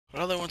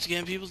Well, there once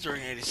again, people,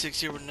 Dark86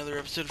 here with another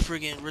episode of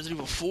friggin' Resident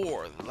Evil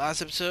 4. The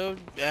last episode,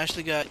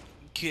 Ashley got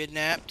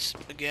kidnapped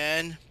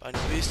again by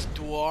Beast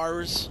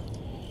Dwarves.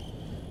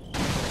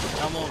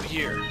 I'm over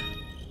here.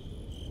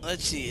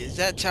 Let's see, is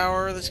that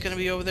tower that's gonna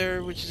be over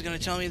there, which is gonna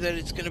tell me that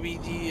it's gonna be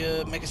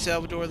the Mecha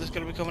Salvador that's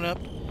gonna be coming up?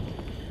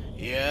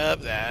 Yep,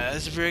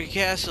 that's a friggin'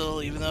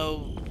 castle, even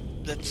though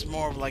that's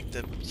more of like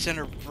the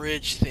center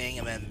bridge thing,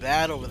 and then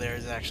that over there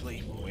is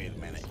actually. Wait a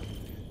minute.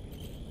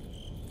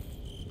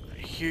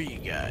 Hear you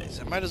guys.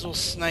 I might as well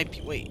snipe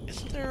you. Wait,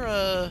 isn't there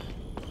a...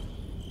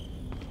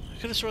 I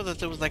could have sworn that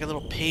there was like a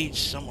little page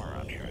somewhere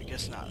around here. I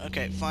guess not.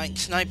 Okay, fine.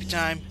 Sniper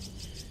time.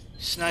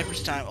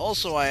 Sniper's time.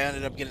 Also, I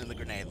ended up getting the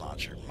grenade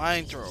launcher.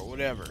 Mine thrower,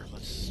 whatever.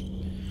 Let's...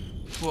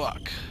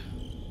 Fuck.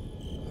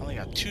 I only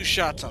got 2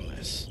 shots on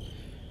this.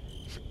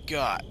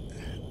 Forgot.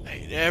 I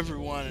hate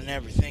everyone and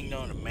everything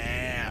known to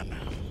man.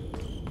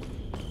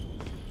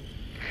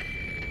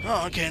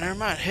 Oh, okay, never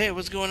mind. Hey,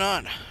 what's going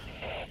on?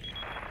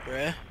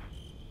 Bruh?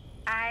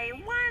 I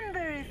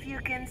wonder if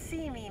you can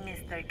see me,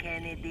 Mr.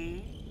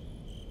 Kennedy.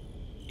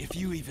 If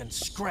you even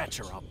scratch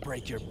her, I'll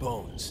break your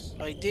bones.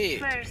 I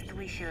did. First,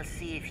 we shall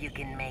see if you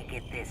can make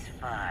it this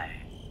far.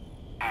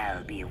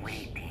 I'll be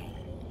waiting.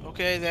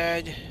 Okay,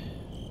 Dad.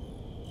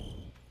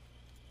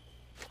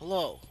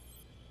 Hello.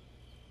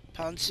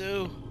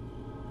 Pansu?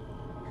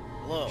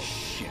 Hello.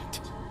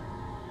 Shit.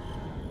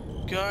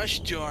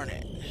 Gosh darn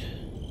it.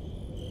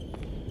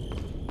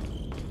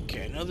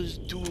 Okay, I know there's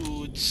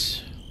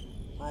dudes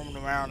roaming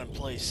around in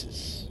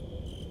places.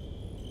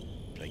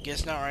 But I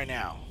guess not right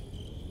now.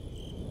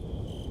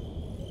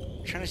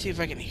 I'm trying to see if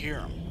I can hear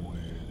them.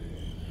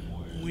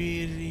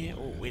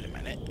 Oh, wait a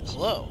minute.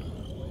 Hello.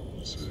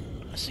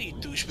 I see you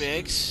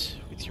douchebags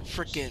with your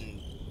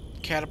frickin'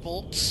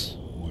 catapults.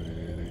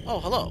 Oh,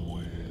 hello.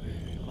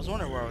 I was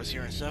wondering where I was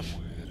hearing stuff.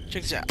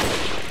 Check this out.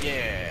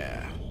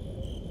 Yeah.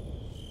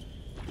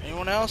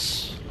 Anyone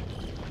else?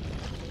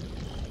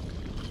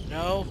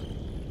 No?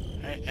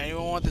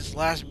 Anyone want this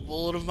last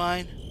bullet of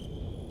mine?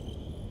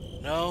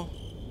 No?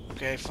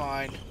 Okay,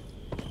 fine.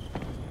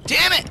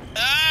 Damn it!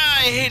 Ah,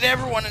 I hate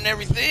everyone and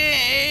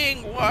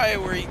everything! Why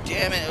were you...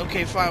 Damn it.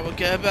 Okay, fine.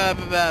 Okay,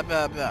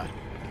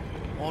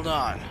 hold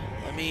on.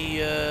 Let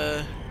me,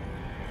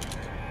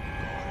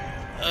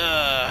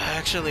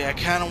 actually, I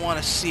kind of want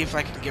to see if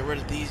I can get rid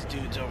of these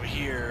dudes over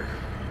here.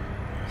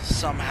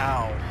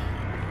 Somehow.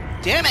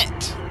 Damn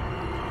it!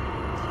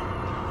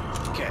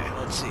 Okay,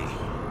 let's see.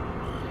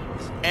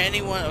 Is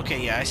anyone... Okay,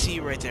 yeah, I see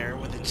you right there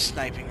within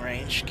sniping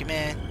range. Come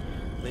in.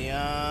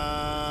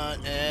 Leon,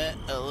 a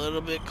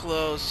little bit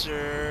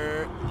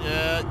closer.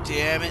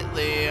 Damn it,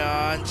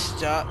 Leon.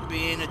 Stop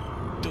being a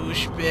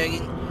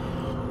douchebagging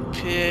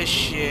piss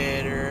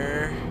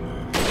shitter.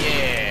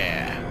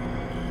 Yeah.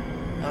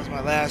 That was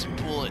my last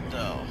bullet,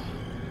 though.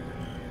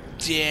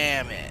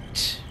 Damn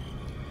it.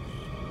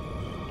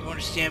 You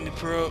understand me,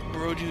 bro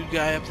dude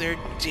guy up there?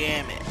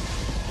 Damn it.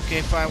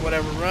 Okay, fine,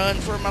 whatever. Run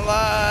for my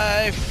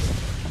life.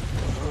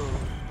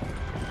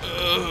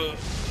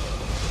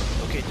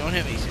 Okay, don't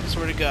hit me. I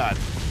swear to God.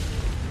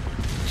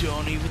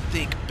 Don't even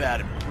think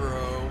about it,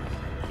 bro.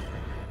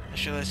 I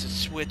should have to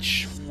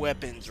switch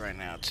weapons right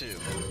now, too.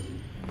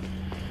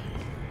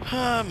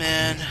 Oh,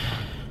 man.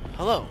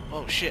 Hello.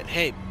 Oh, shit.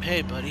 Hey,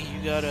 buddy.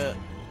 You got a...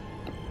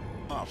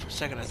 Oh, for a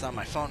second I thought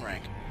my phone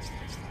rang.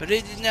 But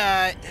it did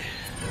not.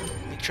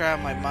 Let me try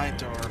out my mind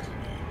thrower.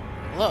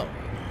 Hello.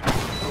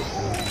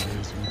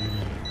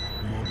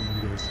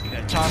 You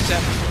gotta toss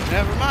that...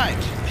 Never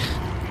mind.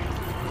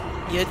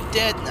 You're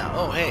dead now.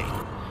 Oh, hey.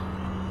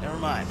 Never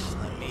mind.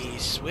 Let me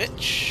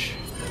switch.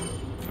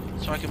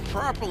 So I can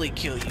properly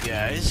kill you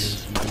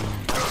guys.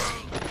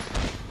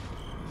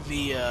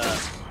 Via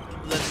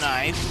the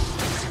knife.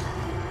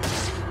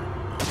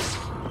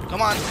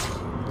 Come on.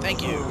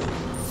 Thank you.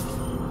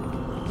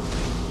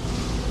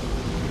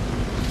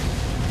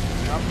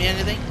 Drop me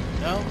anything?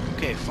 No?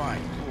 Okay,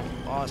 fine. Cool.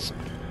 Awesome.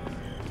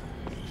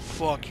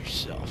 Fuck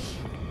yourself.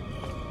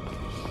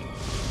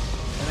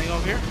 Anything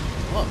over here?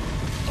 Look.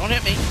 Don't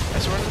hit me. I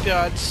swear to the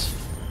gods.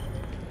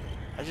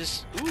 I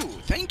just... Ooh,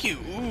 thank you.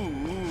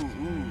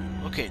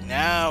 Ooh. Okay,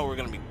 now we're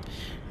gonna be...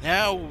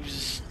 Now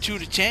it's 2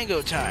 to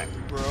tango time,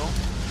 bro.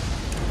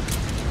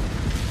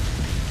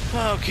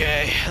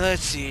 Okay,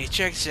 let's see.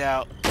 Check this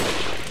out.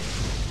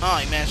 Oh,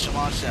 he managed to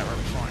launch that right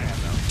beforehand,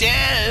 though.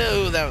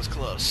 Damn! That was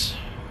close.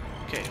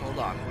 Okay, hold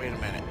on. Wait a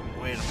minute.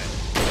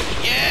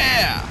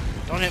 Yeah!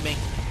 Don't hit me.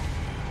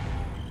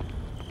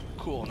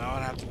 Cool, now I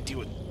don't have to deal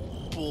with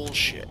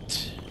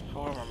bullshit.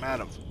 However, I'm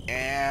out of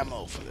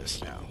ammo for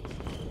this now,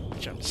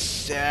 which I'm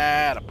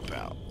sad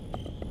about.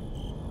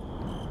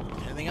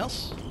 Anything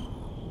else?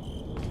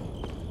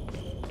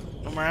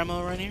 No more ammo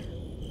around here?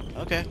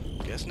 Okay,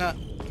 guess not.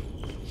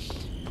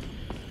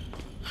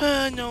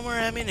 No more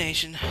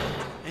ammunition.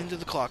 Into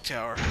the clock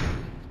tower.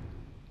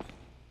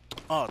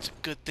 Oh, it's a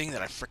good thing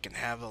that I frickin'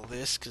 have all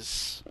this,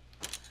 because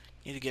I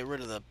need to get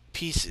rid of the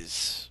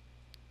pieces.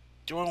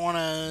 Do I want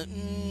to...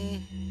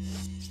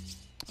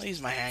 I'll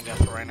use my handgun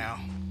for right now.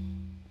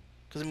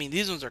 Because, I mean,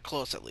 these ones are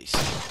close at least.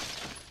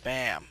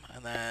 Bam.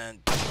 And then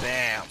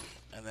bam.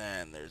 And then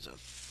there's a...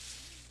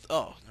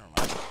 Oh, never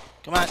mind.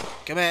 Come on.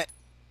 Come in.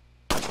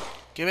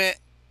 Give it.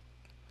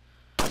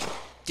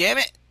 Damn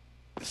it.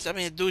 Stop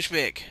being a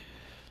douchebag.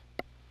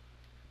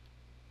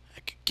 I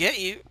could get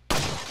you.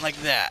 Like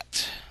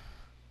that.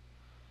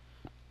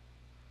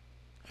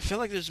 I feel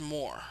like there's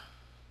more.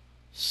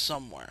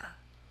 Somewhere.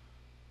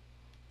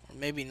 Or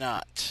maybe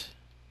not.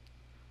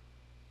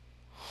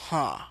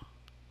 Huh.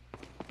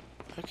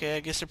 Okay, I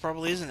guess there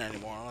probably isn't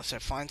anymore unless I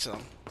find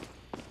some.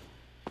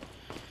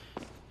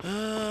 Wait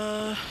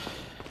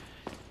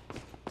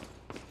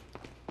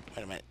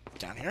a minute.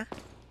 Down here?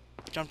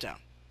 Jump down.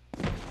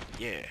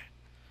 Yeah.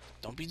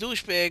 Don't be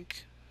douchebag.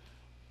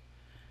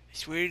 I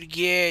swear to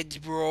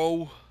God,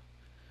 bro.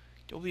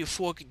 Don't be a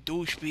fucking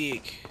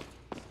douchebag.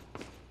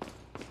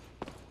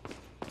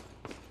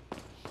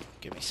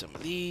 Give me some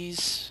of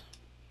these.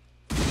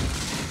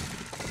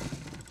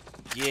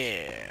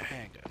 Yeah,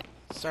 handgun.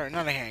 Sorry,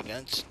 not a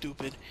handgun,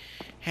 stupid.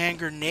 Hand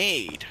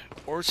grenade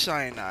or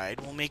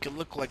cyanide will make it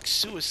look like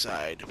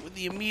suicide with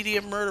the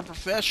immediate murder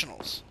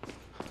professionals.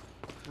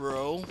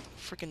 Bro,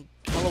 freaking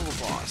hell of a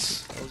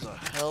boss. That was a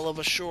hell of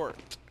a short.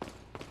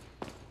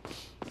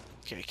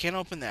 Okay, I can't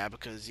open that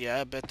because,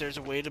 yeah, I bet there's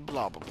a way to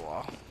blah blah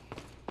blah.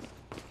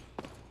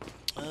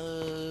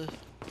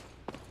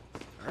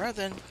 Alright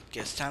then.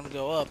 Guess time to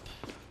go up.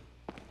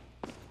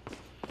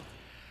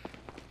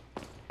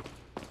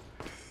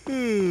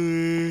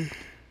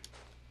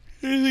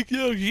 Anything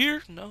down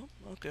here? No?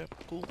 Okay,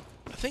 cool.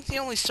 I think they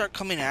only start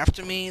coming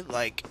after me,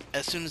 like,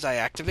 as soon as I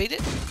activate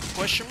it?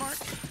 Question mark?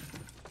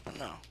 I don't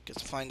know. Guess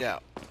we'll find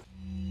out.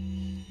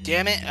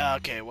 Damn it.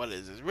 Okay, what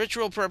is this?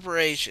 Ritual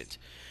preparations.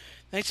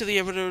 Thanks to the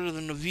effort of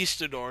the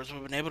Novistadors,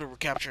 we've been able to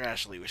recapture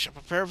Ashley. We shall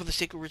prepare for the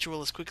sacred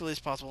ritual as quickly as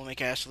possible to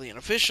make Ashley an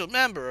official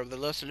member of the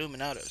Los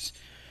Illuminados.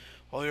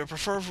 While we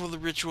prepare for the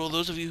ritual,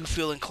 those of you who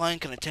feel inclined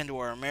can attend to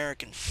our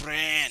American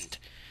friend.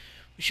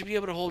 We should be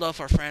able to hold off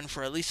our friend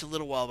for at least a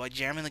little while by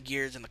jamming the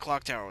gears in the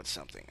clock tower with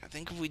something. I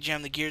think if we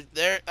jam the gears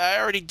there... I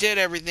already did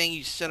everything,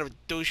 you son of a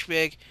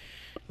douchebag.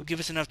 It will give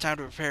us enough time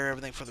to prepare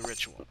everything for the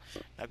ritual.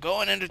 Now go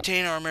and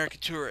entertain our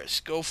American tourists.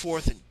 Go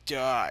forth and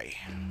die.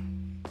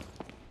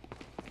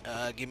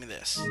 Give me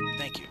this.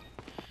 Thank you.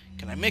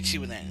 Can I mix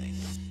you with anything?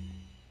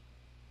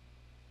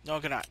 No, I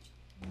cannot.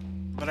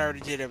 But I already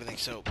did everything,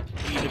 so...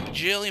 Eat a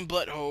bajillion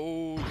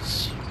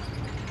buttholes.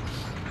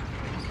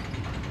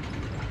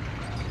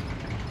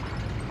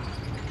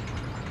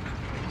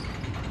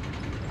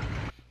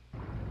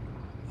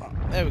 Oh,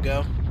 there we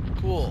go.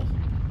 Cool.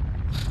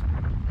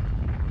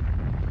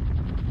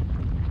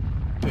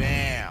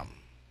 Bam.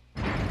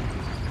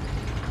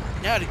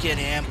 Now to get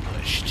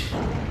ambushed.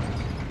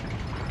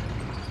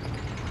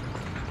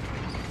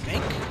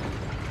 Think?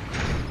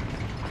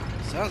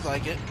 Sounds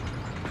like it.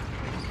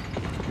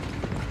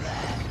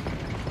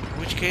 In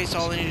which case,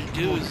 all I need to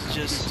do is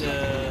just, shoot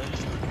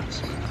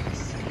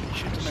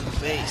them in the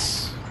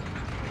face.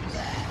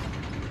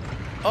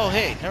 Oh,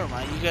 hey, never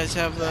mind. You guys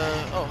have,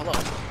 oh, hello.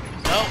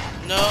 No,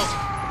 no.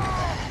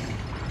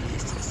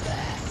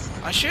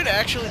 I should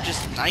actually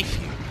just knife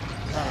you.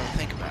 Now that I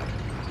think about it.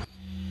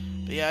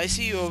 But yeah, I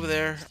see you over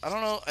there. I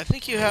don't know. I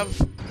think you have,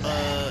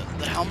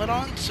 the helmet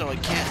on, so I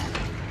can't.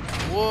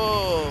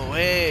 Whoa,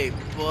 hey,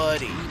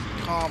 buddy.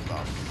 Calm the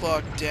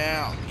fuck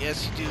down.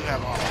 Yes, you do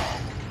have armor.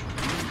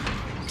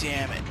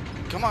 Damn it.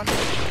 Come on.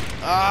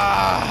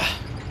 Ah!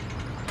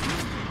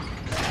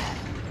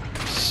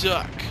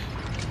 Suck.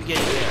 Let me get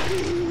you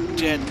there.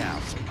 Dead now,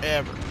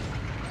 forever.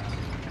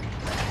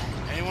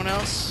 Anyone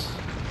else?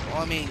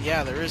 Well, I mean,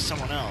 yeah, there is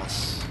someone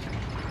else.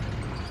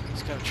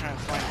 Just gotta try and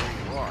find where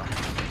you are.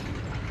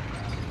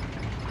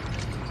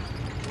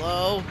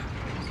 Hello?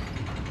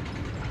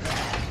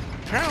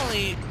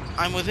 Apparently...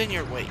 I'm within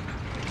your weight.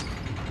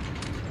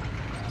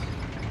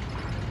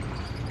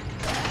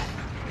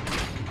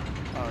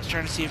 Oh, I was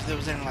trying to see if there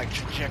was any, like,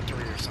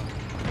 trajectory or something.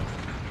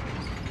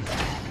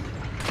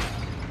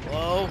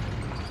 Hello?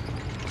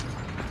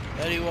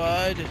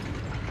 Anyone?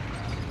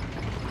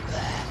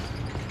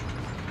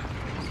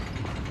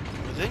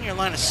 Within your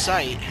line of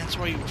sight, hence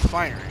why you were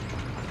firing.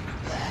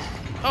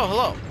 Oh,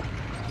 hello.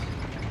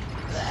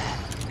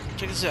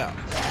 Check this out.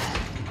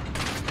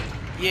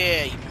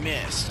 Yeah, you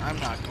missed. I'm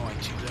not going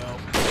to, though.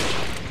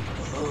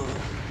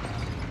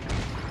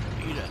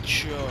 Eat a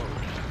chode.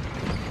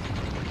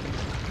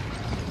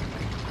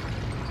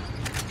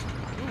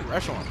 Ooh,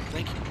 rifle one.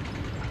 Thank you.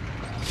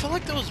 I feel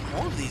like there was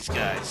more of these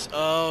guys.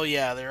 Oh,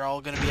 yeah, they're all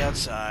gonna be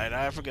outside.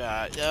 I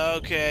forgot.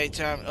 Okay,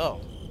 time.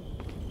 Oh.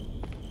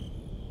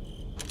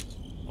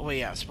 Oh, wait,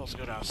 yeah, I'm supposed to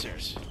go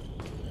downstairs.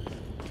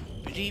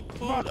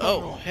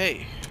 Oh,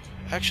 hey.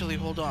 Actually,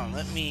 hold on.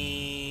 Let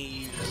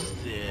me use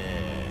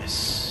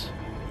this.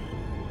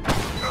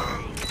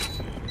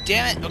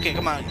 Damn it! Okay,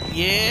 come on.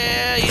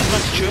 Yeah, you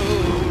must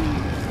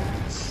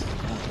choose.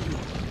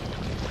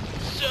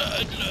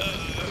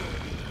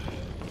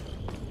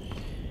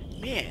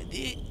 Man,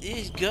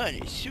 this gun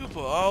is super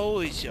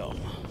awesome.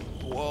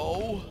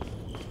 Whoa.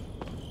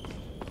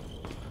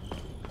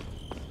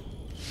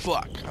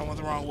 Fuck, I went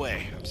the wrong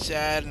way. I'm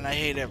sad and I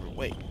hate everyone.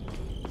 Wait.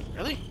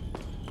 Really?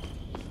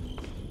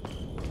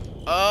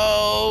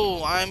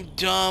 Oh, I'm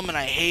dumb and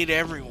I hate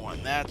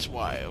everyone. That's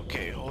why.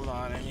 Okay, hold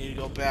on. I need to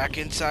go back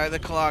inside the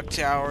clock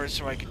tower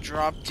so I can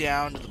drop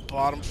down to the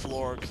bottom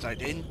floor, because I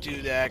didn't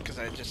do that, because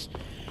I just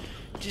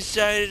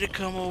decided to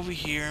come over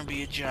here and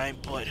be a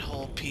giant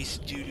butthole piece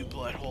of doo-doo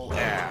butthole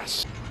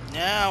ass.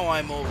 Now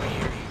I'm over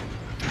here,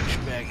 you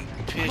douchebag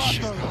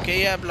pish.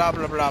 Okay, yeah, blah,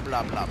 blah, blah,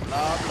 blah, blah, blah,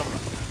 blah, blah.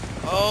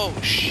 Oh,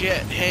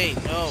 shit. Hey,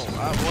 no.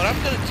 What I'm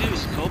gonna do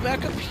is go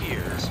back up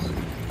here,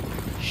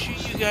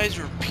 shoot you guys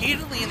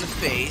repeatedly in the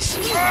face.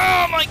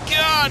 Oh my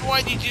god,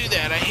 why'd you do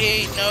that? I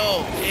hate,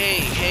 no.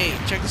 Hey,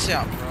 check this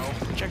out, bro.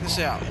 Check this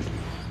out.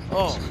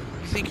 Oh,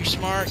 you think you're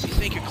smart? You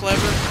think you're clever?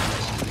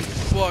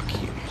 Fuck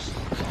you.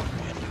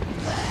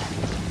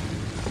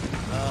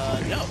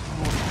 No.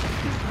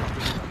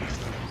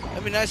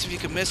 That'd be nice if you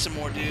could miss some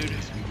more, dude.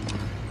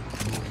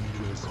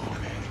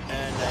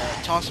 And,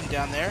 toss him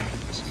down there.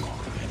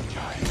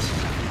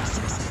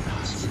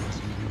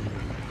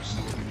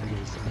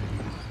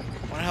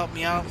 Wanna help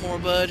me out more,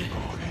 bud?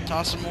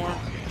 Toss some more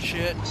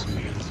shit.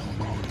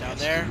 Down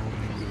there.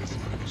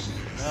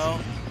 No.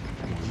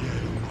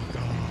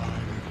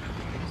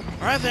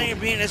 Alright, thank you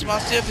for being this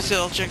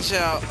Mastificil. Check this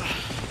out.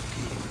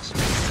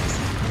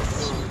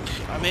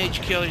 I made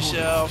you kill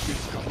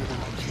yourself.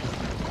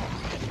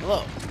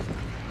 Hello.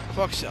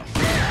 Fuck yourself.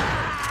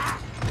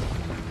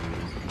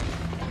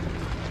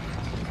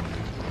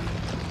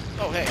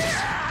 Oh, hey.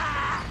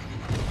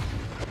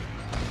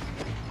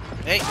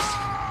 Hey.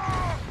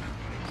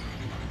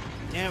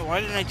 Damn,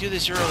 why didn't I do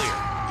this earlier?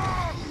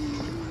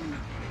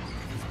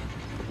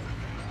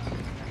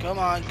 Come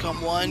on,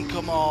 come one,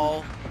 come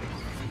all.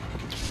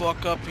 Get the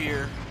fuck up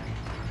here.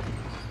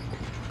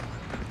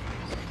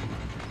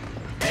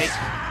 Hey.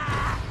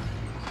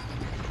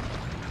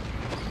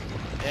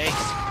 Hey.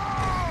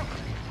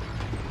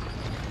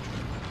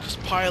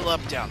 Just pile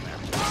up down there,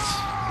 please.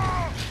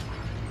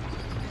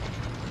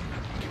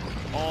 Give me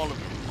all of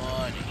the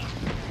money.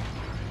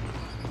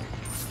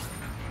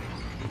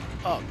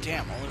 Oh,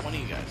 damn, only one of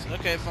you guys.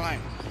 Okay,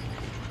 fine.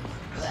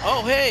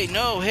 Oh, hey,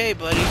 no, hey,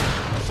 buddy.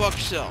 Fuck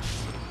yourself.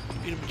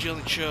 Beat a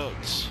bajillion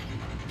chodes.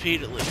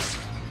 Repeatedly.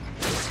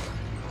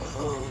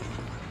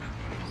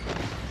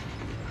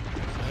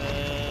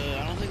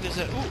 I don't think there's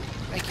that. Ooh,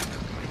 thank you.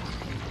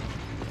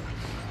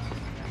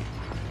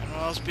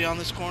 Anyone else beyond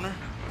this corner?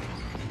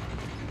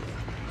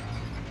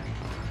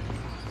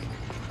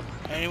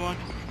 Anyone?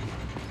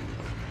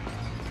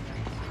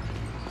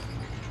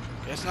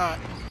 Guess not.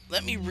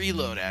 Let me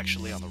reload,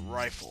 actually, on the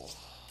rifle.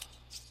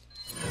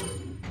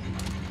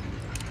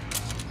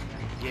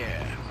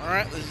 Yeah.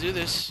 Alright, let's do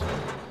this.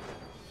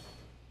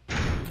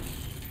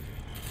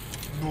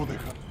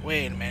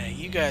 Wait a minute.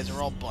 You guys are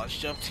all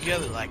bunched up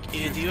together like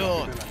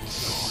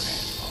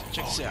idiots.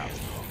 Check this out.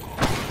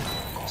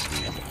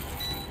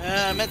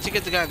 I meant to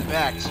get the guy in the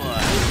back,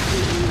 but...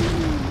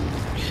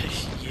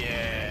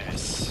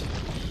 yes.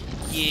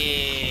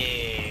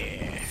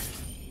 Yeah.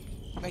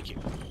 Thank you.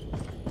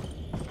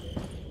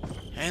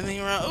 Anything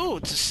around? Oh,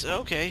 it's a,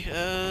 okay.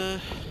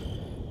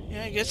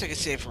 Yeah, I guess I can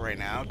save for right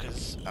now,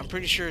 because I'm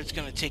pretty sure it's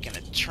going to take an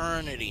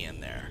eternity in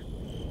there.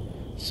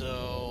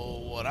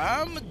 So, what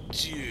I'm going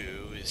to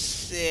do is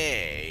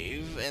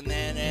save, and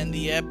then end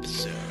the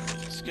episode.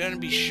 It's going to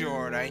be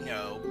short, I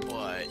know,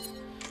 but,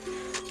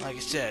 like I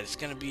said, it's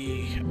going to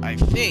be, I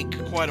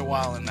think, quite a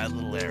while in that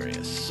little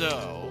area.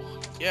 So,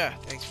 yeah,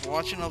 thanks for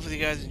watching. Hopefully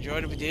you guys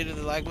enjoyed. If you did, hit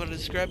the like button and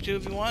subscribe too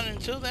if you want. And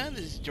until then,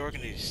 this is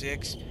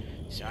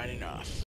Dorkin86, signing off.